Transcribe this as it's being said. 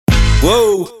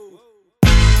Whoa.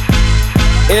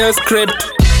 Air script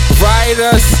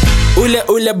virus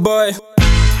ule boy,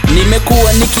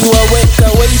 nimekuwa nikiwaweka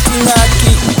waiting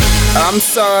haki. I'm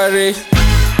sorry.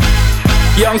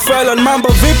 Young fella, mambo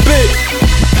vipi?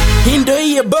 Hindo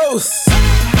iye boss.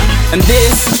 And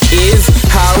this is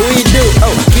how we do.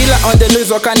 Oh, kila on the loose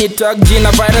wakanitag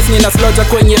jina virus, nina slaughter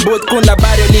kwenye booth, kuna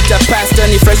barrio lita pasta,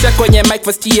 ni fresha kwenye mic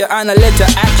first year analeta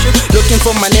action. Looking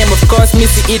for my name of course,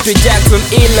 Missy Itwi Jackson,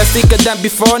 ila sicker than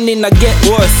before, nina get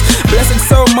worse. Blessed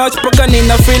so much paka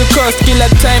nina feel cost, kila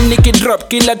time niki drop,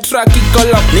 kila track iko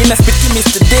lock, nina spiti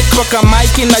Mr. Dick paka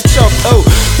mic ina chop. Oh,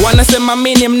 wanasema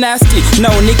mini nasty, no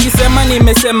nikisema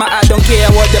nimesema, I don't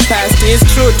care what the past is.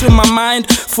 True to my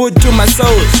mind, food to my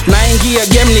soul. Naingia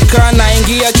game nika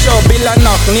naingia choo bila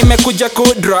knock, nimekuja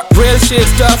kudrop real shit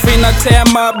stuff in a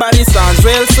tema, body sounds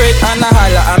real straight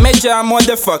anahala amejam. What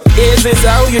the fuck is this?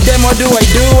 How you demo do I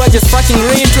do? I just fucking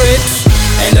retreat.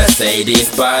 And I say this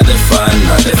for the fun,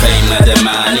 not the fame, not the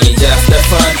money, just the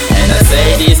fun. And I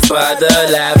say this for the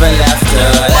laugh and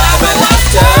laughter, laugh and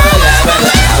laughter, laugh and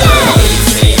laughter. We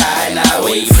say hi now,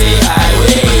 we say hi, we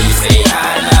say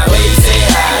hi now, we say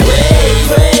hi,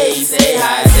 we say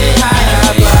hi, say hi.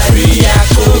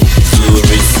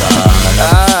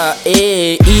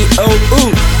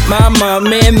 Mama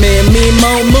meme mi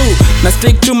momu, na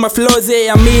stick to my flows,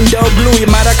 yeah, I mean dog blue.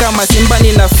 Imara kama simba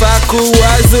ninafaa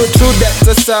kuwazu. True that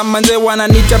sasa manze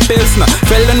wananiita pilsner,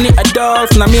 felony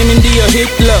Adolf na mimi ndiyo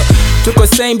Hitler. Tuko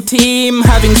same team,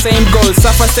 having same goals,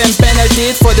 suffer same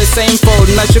penalties for the same fold.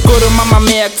 Nashukuru mama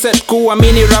me accept kuwa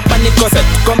mini rapper niko set,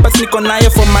 compass niko nayo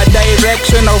for my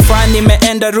direction. Au fani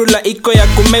meenda rula iko ya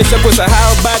kumesha,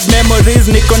 kusahau bad memories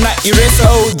niko na eraser.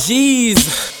 Oh jeez,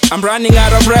 I'm running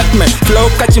out of breath man, flow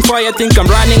catching fire, think I'm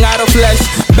running out of flesh.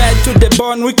 Bad to the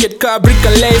bone, wicked car, brick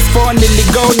and lace. Phone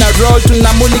niligo na roll,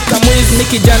 tunamulika mwiz ni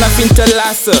kijana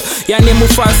fintalasa, yani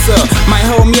Mufasa. My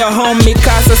home, your home,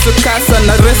 mikasa sukasa.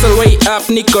 Na wrestle way up,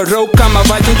 niko row kama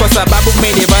virgin, kwa sababu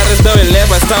many virus though will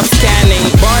never stop scanning.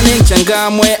 Born in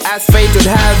Changamwe, as fate would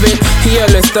have it, he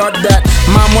always thought that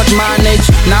mom would manage.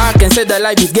 Now I can say that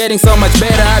life is getting so much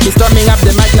better. I be storming up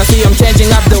the mic, now see I'm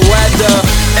changing up the weather.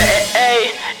 Hey, hey,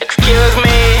 excuse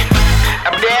me,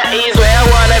 up there is where I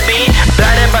wanna be.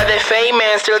 Blinded by the fame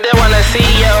and still they wanna see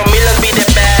yo. Millers be the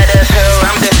baddest, hell,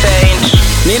 I'm the saint.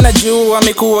 Ninajua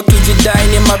wamekuwa kijidai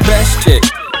ni my best chick.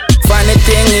 Funny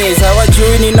thing is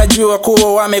hawajui ninajua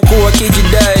kuwa wamekuwa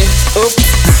kijidai. Oops,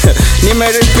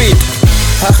 nimerepeat.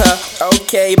 Haha,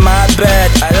 okay, my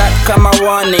bad. I like kama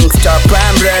warning, stop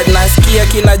and red. Nasikia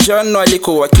kina John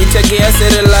walikuwa kitegea,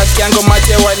 Cerelac yangu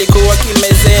mache walikuwa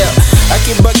kimezea.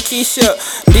 Akibakisha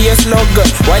ndiyo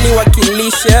slogan,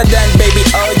 waliwakilisha then baby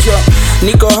ojo.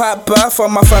 Niko hapa for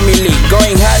my family,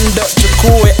 going hand up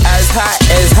tukue as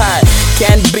high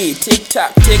can be.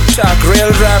 Tick-tock, tick-tock,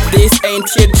 real rap, this ain't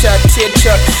chit-chat,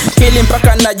 chit-chat. Killing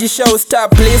mpaka najishow,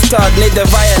 stop, please talk. Need the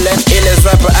violent, illest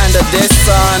rapper under this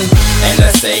sun. And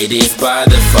I say this for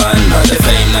the fun, not the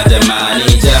fame, not the money,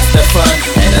 just the fun.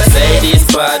 And I say this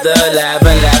for the laugh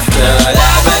and laughter,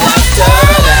 laugh and laughter,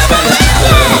 laugh and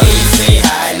laughter. We say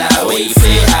hi now, we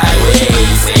say hi, we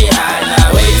say hi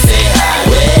now, we say hi,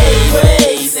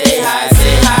 we say hi,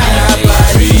 say hi.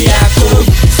 Habari yako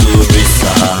nzuri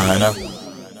sana.